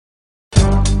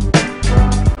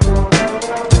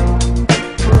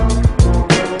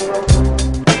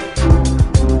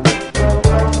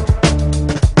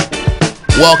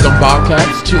Welcome,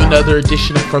 Bobcats, to another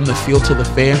edition of From the Field to the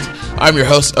Fans. I'm your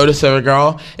host, Otis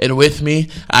Evergal, and with me,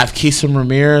 I have Keeson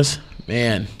Ramirez.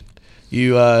 Man,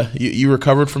 you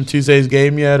recovered from Tuesday's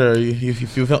game yet, or you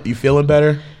feeling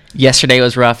better? Yesterday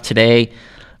was rough. Today,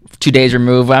 2 days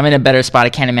removed, I'm in a better spot. I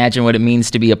can't imagine what it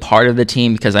means to be a part of the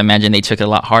team because I imagine they took it a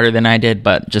lot harder than I did,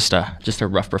 but just a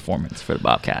rough performance for the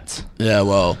Bobcats. Yeah,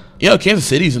 well, Kansas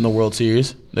City's in the World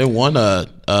Series. They won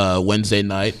Wednesday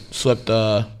night, swept.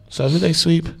 So who did they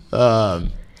sweep? The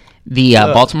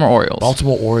Baltimore Orioles.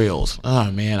 Baltimore Orioles. Oh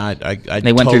man,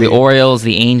 they went through the Orioles,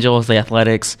 the Angels, the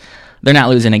Athletics. They're not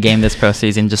losing a game this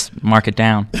postseason. Just mark it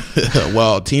down.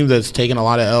 Well, a team that's taking a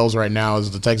lot of L's right now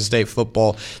is the Texas State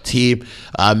football team.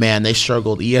 Man, they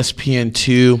struggled.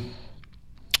 ESPN2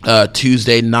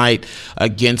 Tuesday night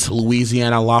against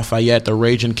Louisiana Lafayette, the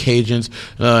Ragin' Cajuns.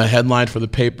 Headline for the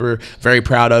paper. Very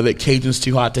proud of it. Cajuns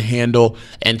too hot to handle.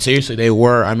 And seriously, they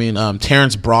were. I mean,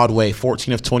 Terrence Broadway,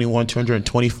 14 of 21,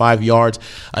 225 yards,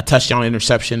 a touchdown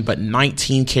interception, but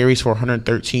 19 carries for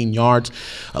 113 yards.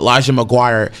 Elijah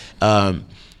McGuire,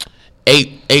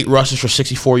 eight rushes for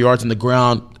 64 yards in the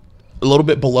ground. A little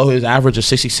bit below his average of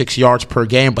 66 yards per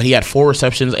game, but he had 4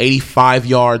 receptions, 85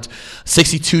 yards,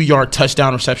 62-yard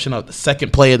touchdown reception of the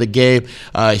second play of the game.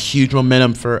 Huge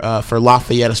momentum for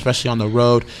Lafayette, especially on the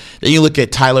road. Then you look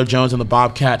at Tyler Jones and the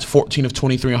Bobcats, 14 of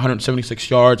 23, 176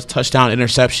 yards, touchdown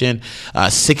interception,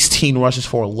 16 rushes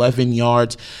for 11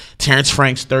 yards. Terrence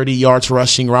Franks, 30 yards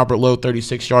rushing. Robert Lowe,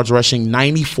 36 yards rushing.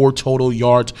 94 total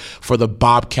yards for the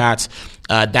Bobcats.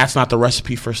 That's not the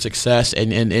recipe for success,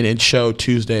 and it showed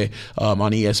Tuesday on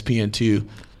ESPN2.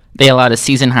 They allowed a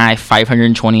season-high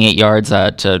 528 yards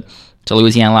to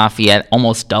Louisiana Lafayette,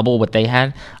 almost double what they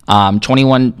had.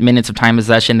 21 minutes of time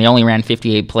possession. They only ran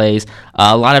 58 plays.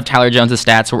 A lot of Tyler Jones'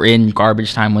 stats were in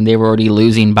garbage time when they were already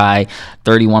losing by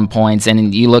 31 points.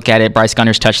 And you look at it, Bryce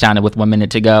Gunner's touchdown with 1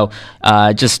 minute to go.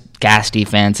 Just gas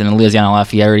defense, and Louisiana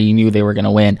Lafayette already knew they were going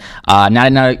to win.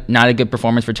 Not a good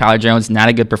performance for Tyler Jones. Not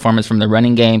a good performance from the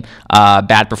running game.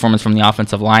 Bad performance from the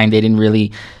offensive line. They didn't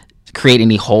really create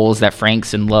any holes that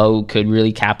Franks and Lowe could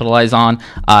really capitalize on.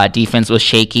 Defense was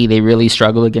shaky. They really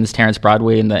struggled against Terrence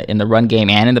Broadway in the run game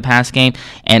and in the pass game.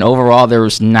 And overall, there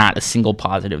was not a single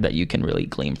positive that you can really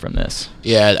glean from this.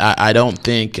 Yeah, I don't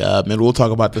think, and we'll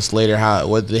talk about this later,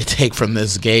 what they take from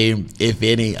this game, if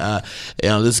any.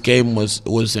 This game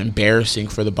was embarrassing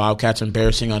for the Bobcats,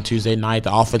 embarrassing on Tuesday night.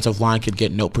 The offensive line could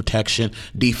get no protection.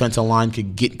 Defensive line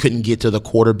couldn't get to the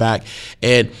quarterback.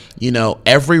 And,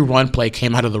 every run play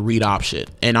came out of the read option.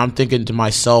 And I'm thinking to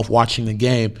myself, watching the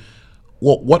game,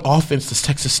 well, what offense does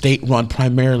Texas State run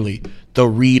primarily? The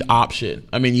read option.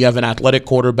 I mean, you have an athletic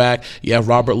quarterback, you have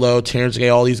Robert Lowe, Terrence Gay,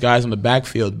 all these guys in the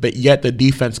backfield, but yet the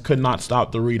defense could not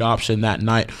stop the read option that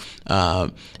night.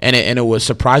 And it was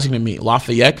surprising to me.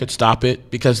 Lafayette could stop it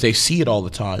because they see it all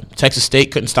the time. Texas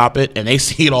State couldn't stop it, and they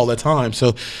see it all the time.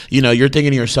 So, you're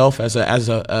thinking to yourself as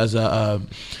a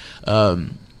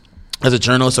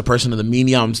journalist, a person in the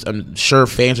media, I'm sure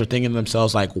fans are thinking to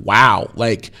themselves, like, wow,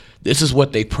 like, this is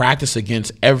what they practice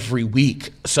against every week.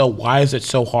 So why is it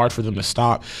so hard for them to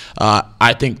stop?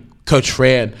 I think Coach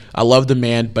Fran, I love the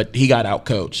man, but he got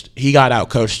outcoached. He got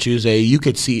outcoached Tuesday. You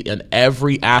could see it in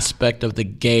every aspect of the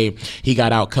game. He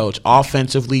got outcoached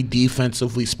offensively,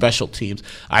 defensively, special teams.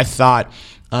 I thought,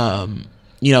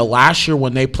 last year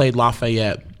when they played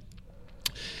Lafayette,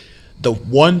 the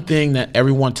one thing that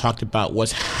everyone talked about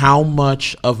was how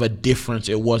much of a difference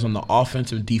it was on the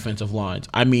offensive and defensive lines.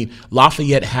 I mean,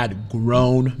 Lafayette had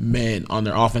grown men on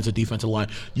their offensive defensive line.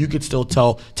 You could still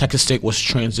tell Texas State was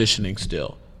transitioning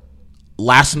still.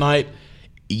 Last night,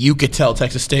 you could tell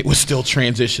Texas State was still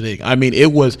transitioning. I mean,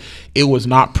 it was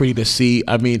not pretty to see.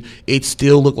 I mean, it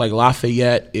still looked like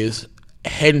Lafayette is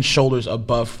head and shoulders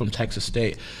above from Texas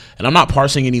State. And I'm not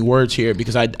parsing any words here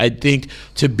because I think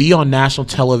to be on national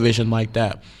television like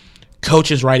that,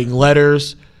 coaches writing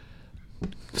letters,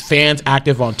 fans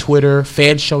active on Twitter,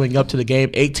 fans showing up to the game,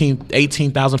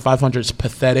 18,500 is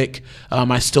pathetic.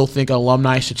 I still think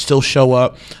alumni should still show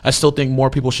up. I still think more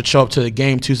people should show up to the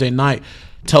game Tuesday night.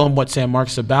 Tell them what San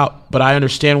Marcos is about. But I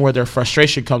understand where their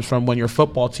frustration comes from when your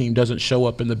football team doesn't show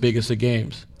up in the biggest of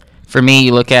games. For me,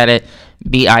 you look at it,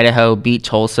 beat Idaho, beat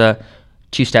Tulsa,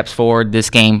 2 steps forward. This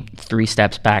game, 3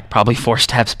 steps back, probably 4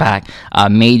 steps back.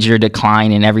 Major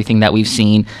decline in everything that we've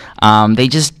seen. They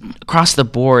just, across the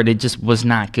board, it just was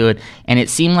not good. And it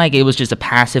seemed like it was just a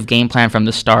passive game plan from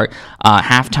the start.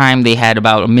 Halftime, they had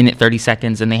about 1 minute, 30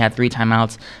 seconds, and they had 3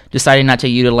 timeouts. Decided not to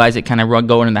utilize it, kind of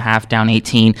going in the half, down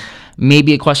 18.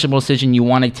 Maybe a questionable decision. You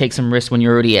want to take some risks when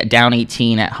you're already down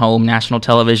 18 at home, national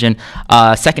television.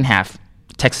 Second half,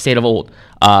 Texas State of old.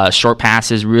 Short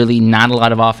passes, really not a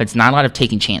lot of offense, not a lot of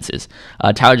taking chances.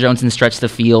 Tyler Jones didn't stretch the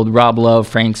field. Rob Lowe,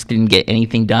 Franks didn't get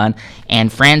anything done.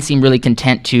 And Fran seemed really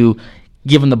content to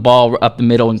give him the ball up the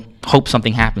middle and hope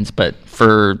something happens. But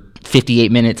for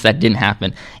 58 minutes, that didn't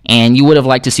happen. And you would have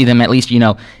liked to see them at least,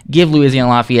 give Louisiana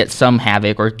Lafayette some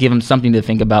havoc or give them something to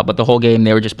think about. But the whole game,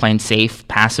 they were just playing safe,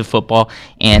 passive football.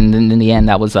 And in the end,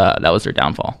 that was their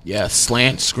downfall. Yeah,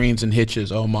 slant, screens, and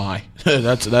hitches. Oh, my.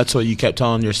 That's what you kept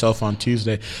telling yourself on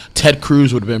Tuesday. Ted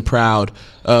Cruz would have been proud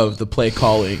of the play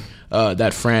calling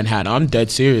that Fran had. I'm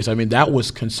dead serious. I mean, that was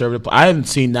conservative. I haven't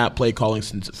seen that play calling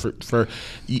since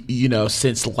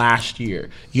last year.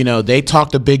 They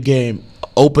talked a big game,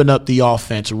 open up the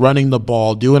offense, running the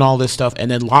ball, doing all this stuff,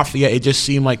 and then Lafayette, it just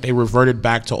seemed like they reverted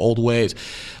back to old ways.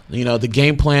 The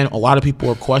game plan, a lot of people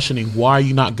are questioning, why are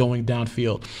you not going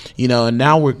downfield? And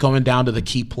now we're going down to the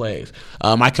key plays.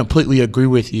 I completely agree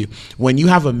with you. When you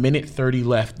have 1:30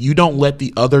 left, you don't let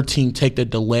the other team take the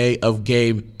delay of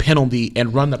game penalty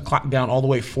and run the clock down all the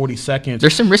way 40 seconds.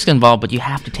 There's some risk involved, but you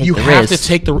have to take the risk. You have to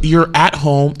take you're at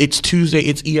home. It's Tuesday.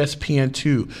 It's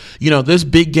ESPN2. This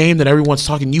big game that everyone's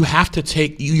talking, you have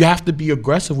to be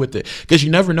aggressive with it because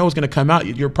you never know what's going to come out.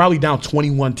 You're probably down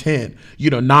 21-10,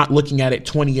 not looking at it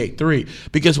 28-3.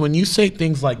 Because when you say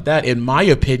things like that, in my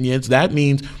opinions, that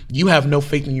means you have no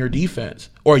faith in your defense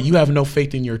or you have no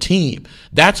faith in your team.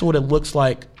 That's what it looks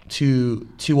like to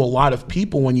a lot of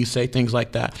people when you say things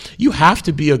like that. You have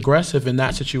to be aggressive in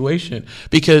that situation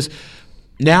because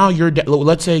now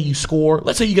let's say you score,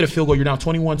 let's say you get a field goal, you're down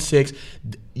 21-6.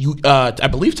 I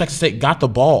believe Texas State got the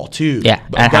ball too. Yeah,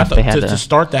 to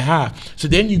start the half. So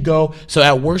then you go, so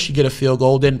at worst you get a field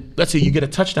goal, then let's say you get a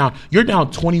touchdown. You're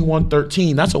down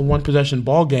 21-13. That's a one possession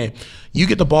ball game. You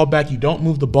get the ball back, you don't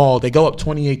move the ball, they go up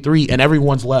 28-3 and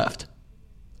everyone's left.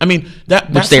 I mean,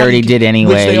 which they already did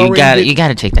anyway. You got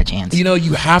to take that chance.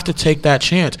 You have to take that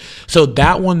chance. So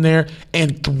that one there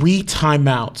and 3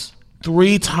 timeouts.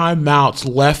 3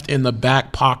 timeouts left in the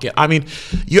back pocket. I mean,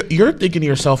 you're thinking to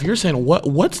yourself, you're saying,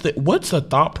 what's the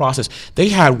thought process? They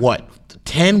had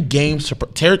 10 days, to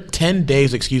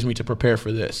prepare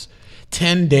for this.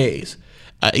 10 days.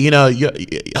 A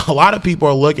lot of people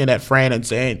are looking at Fran and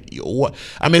saying, what?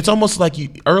 I mean, it's almost like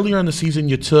earlier in the season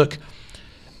you took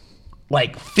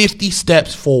like 50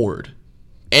 steps forward.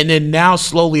 And then now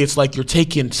slowly it's like you're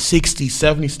taking 60,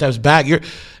 70 steps back.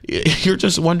 You're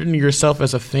just wondering to yourself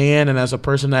as a fan and as a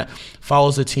person that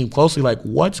follows the team closely, like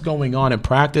what's going on in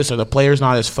practice? Are the players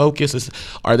not as focused?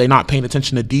 Are they not paying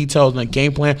attention to details in the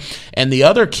game plan? And the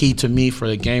other key to me for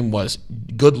the game was,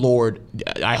 good Lord,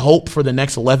 I hope for the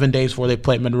next 11 days before they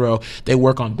play Monroe, they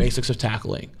work on basics of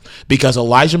tackling. Because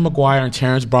Elijah McGuire and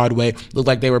Terrence Broadway looked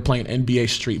like they were playing NBA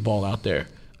street ball out there.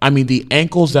 I mean, the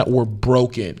ankles that were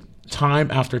broken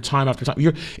time after time after time.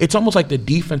 It's almost like the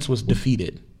defense was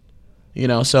defeated.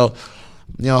 So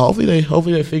hopefully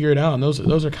they figure it out. And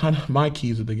those are kind of my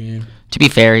keys of the game. To be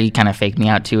fair, he kind of faked me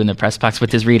out too in the press box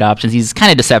with his read options. He's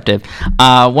kind of deceptive.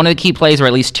 One of the key plays, or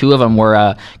at least 2 of them,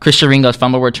 were Christian Ringo's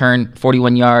fumble return,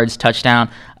 41 yards,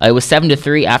 touchdown. It was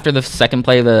 7-3 after the second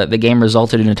play. The game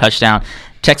resulted in a touchdown.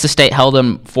 Texas State held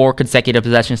them 4 consecutive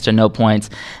possessions to no points.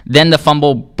 Then the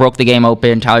fumble broke the game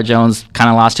open. Tyler Jones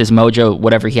kind of lost his mojo,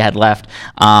 whatever he had left.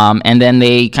 And then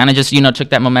they kind of just, took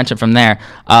that momentum from there.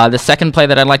 The second play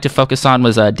that I'd like to focus on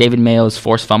was David Mayo's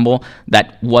forced fumble.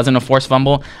 That wasn't a forced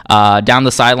fumble. Down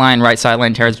the sideline, right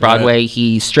sideline, Terrence Broadway, right.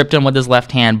 He stripped him with his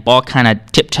left hand. Ball kind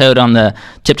of tiptoed on the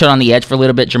edge for a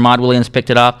little bit. Jamad Williams picked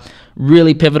it up.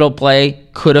 Really pivotal play.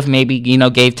 Could have maybe,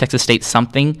 gave Texas State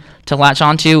something to latch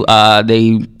onto.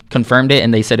 They confirmed it,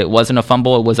 and they said it wasn't a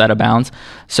fumble. It was out of bounds.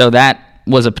 So that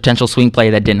was a potential swing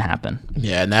play that didn't happen.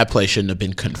 Yeah, and that play shouldn't have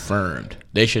been confirmed.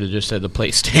 They should have just said the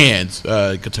play stands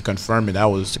to confirm it. That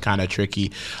was kind of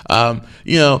tricky.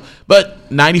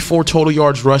 But 94 total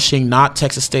yards rushing, not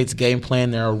Texas State's game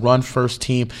plan. They're a run-first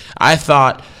team. I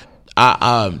thought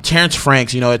Terrence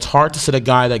Franks, it's hard to sit a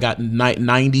guy that got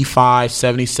 95,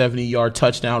 70-yard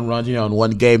touchdown runs, in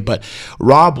one game. But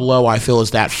Rob Lowe, I feel,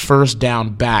 is that first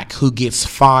down back who gets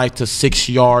 5 to 6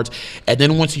 yards. And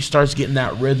then once he starts getting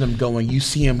that rhythm going, you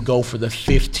see him go for the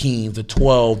 15, the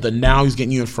 12. Now he's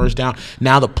getting you in first down.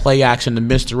 Now the play action, the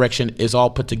misdirection is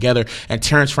all put together. And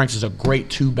Terrence Franks is a great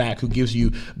 2-back who gives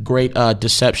you great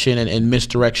deception and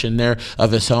misdirection there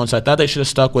of his own. So I thought they should have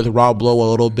stuck with Rob Lowe a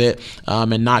little bit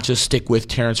and not just stick with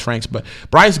Terrence Franks. But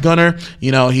Bryce Gunner,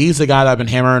 he's the guy that I've been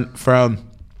hammering from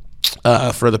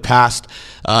for the past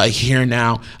year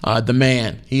now. The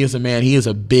man, he is a man. He is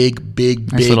a big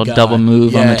nice little guy. double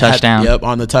move on the touchdown.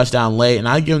 On the touchdown late. And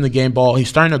I give him the game ball. He's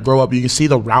starting to grow up. You can see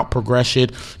the route progression.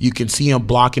 You can see him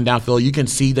blocking downfield. You can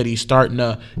see that he's starting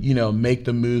to, make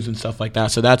the moves and stuff like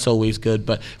that. So that's always good.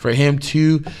 But for him,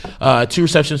 two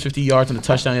receptions, 50 yards, and a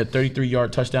touchdown. He had a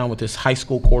 33-yard touchdown with his high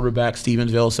school quarterback,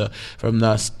 Stevensville, so from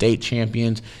the state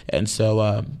champions. And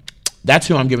so that's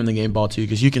who I'm giving the game ball to,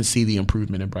 because you can see the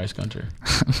improvement in Bryce Gunter.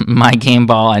 My game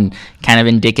ball, and kind of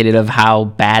indicative of how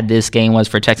bad this game was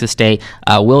for Texas State,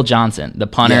 Will Johnson, the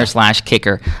punter /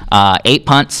 kicker. 8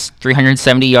 punts,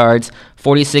 370 yards,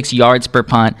 46 yards per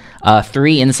punt,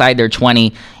 3 inside their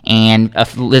 20, and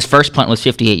his first punt was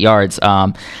 58 yards.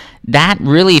 That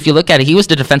really, if you look at it, he was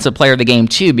the defensive player of the game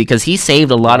too, because he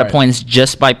saved a lot of points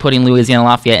just by putting Louisiana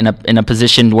Lafayette in a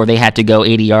position where they had to go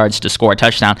 80 yards to score a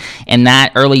touchdown. And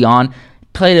that early on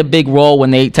played a big role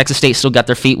when Texas State still got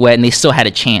their feet wet and they still had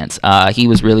a chance. He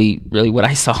was really, really what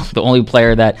I saw, the only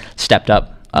player that stepped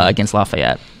up against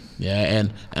Lafayette. Yeah,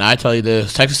 and I tell you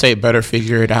this, Texas State better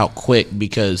figure it out quick,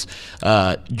 because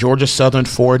Georgia Southern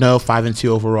 4-0, 5-2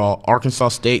 overall. Arkansas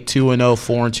State 2-0,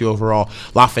 4-2 overall.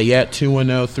 Lafayette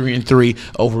 2-0, 3-3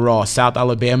 overall. South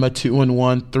Alabama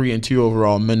 2-1, 3-2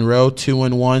 overall. Monroe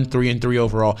 2-1, 3-3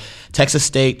 overall. Texas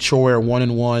State, Troy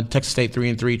 1-1. Texas State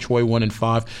 3-3, Troy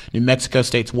 1-5. New Mexico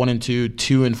State's 1-2,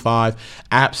 2-5.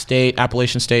 App State,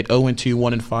 Appalachian State 0-2,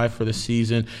 1-5 for the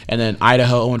season, and then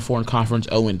Idaho 0-4 in conference,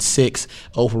 0-6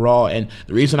 overall. And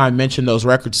the reason I mentioned those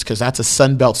records is because that's a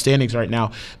Sun Belt standings right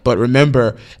now. But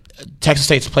remember, Texas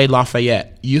State's played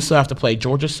Lafayette. You still have to play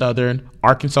Georgia Southern,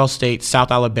 Arkansas State,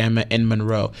 South Alabama, and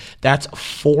Monroe. That's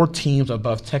 4 teams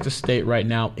above Texas State right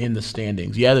now in the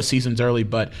standings. Yeah, the season's early,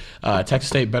 but Texas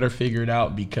State better figure it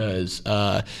out, because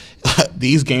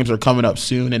these games are coming up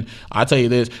soon. And I'll tell you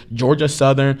this, Georgia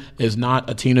Southern is not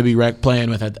a team to be playing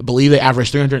with. I believe they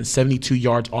averaged 372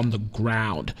 yards on the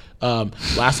ground.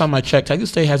 Last time I checked, Texas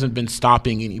State hasn't been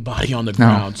stopping anybody on the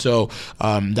ground. So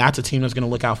that's a team that's going to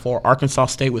look out for. Arkansas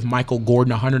State with Michael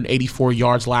Gordon, 184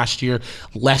 yards last year,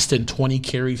 less than 20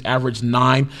 carries, averaged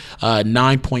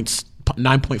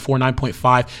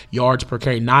 9.5 yards per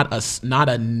carry. Not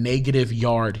a negative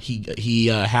yard he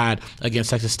had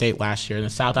against Texas State last year. And then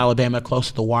South Alabama, close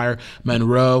to the wire.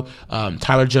 Monroe,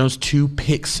 Tyler Jones, 2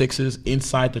 pick sixes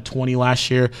inside the 20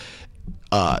 last year.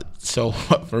 So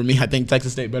for me, I think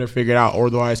Texas State better figure it out.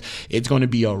 Otherwise, it's going to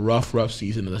be a rough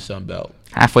season in the Sun Belt.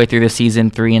 Halfway through the season,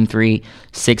 3-3,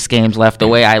 6 games left. The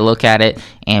way I look at it,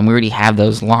 and we already have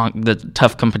the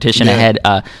tough competition ahead.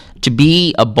 To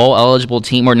be a bowl-eligible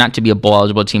team, or not to be a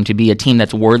bowl-eligible team, to be a team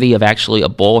that's worthy of actually a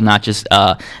bowl, not just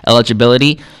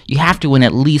eligibility, you have to win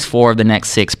at least 4 of the next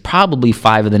 6, probably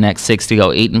 5 of the next 6 to go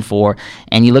 8-4.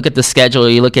 And you look at the schedule,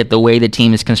 you look at the way the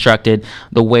team is constructed,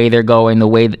 the way they're going, the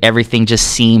way that everything just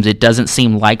seems, it doesn't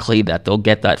seem likely that they'll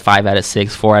get that 5 out of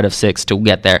 6, 4 out of 6 to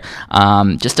get there.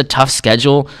 Just a tough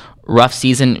schedule. Rough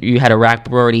season. You had Iraq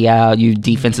already out. You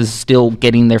defenses still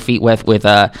getting their feet wet with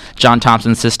John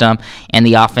Thompson's system, and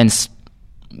the offense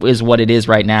is what it is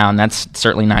right now, and that's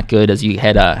certainly not good as you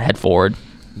head forward.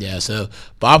 Yeah, so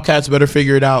Bobcats better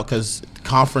figure it out, because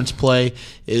conference play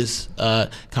is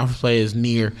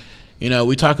near.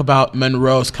 We talk about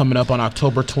Monroe's coming up on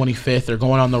October 25th. They're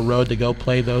going on the road to go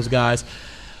play those guys.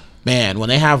 Man, when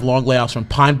they have long layoffs, from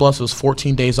Pine Bluff, it was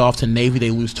 14 days off to Navy,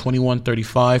 they lose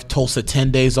 21-35. Tulsa,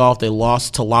 10 days off, they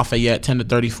lost to Lafayette 10-34.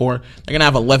 They're going to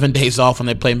have 11 days off when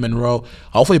they play Monroe.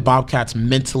 Hopefully Bobcats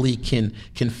mentally can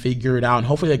figure it out, and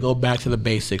hopefully they go back to the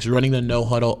basics, running the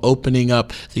no-huddle, opening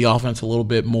up the offense a little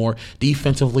bit more,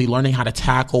 defensively learning how to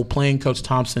tackle, playing Coach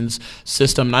Thompson's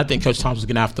system. And I think Coach Thompson's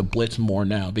going to have to blitz more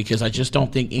now, because I just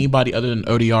don't think anybody other than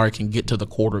ODR can get to the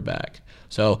quarterback.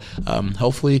 So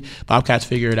hopefully Bobcats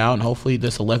figure it out, and hopefully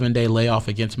this 11-day layoff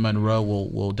against Monroe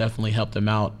will definitely help them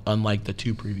out, unlike the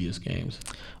 2 previous games.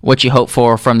 What you hope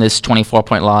for from this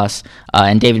 24-point loss,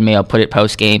 and David Mayo put it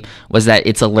post-game, was that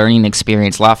it's a learning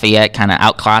experience. Lafayette kind of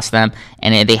outclassed them,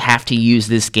 and they have to use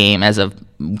this game as a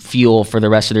fuel for the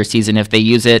rest of their season. If they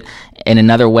use it in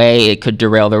another way, it could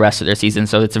derail the rest of their season.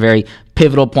 So it's a very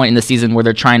pivotal point in the season where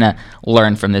they're trying to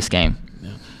learn from this game.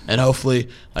 Yeah. And hopefully,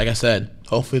 like I said,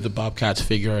 hopefully the Bobcats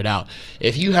figure it out.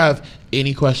 If you have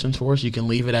any questions for us, you can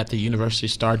leave it at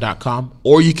theuniversitystar.com,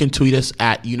 or you can tweet us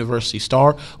at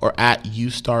universitystar or at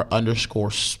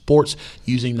ustar_sports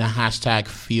using the hashtag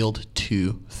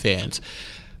Field2Fans.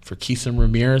 For Keeson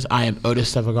Ramirez, I am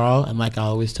Otis Sevagaro, and like I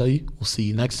always tell you, we'll see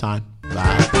you next time.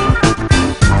 Bye.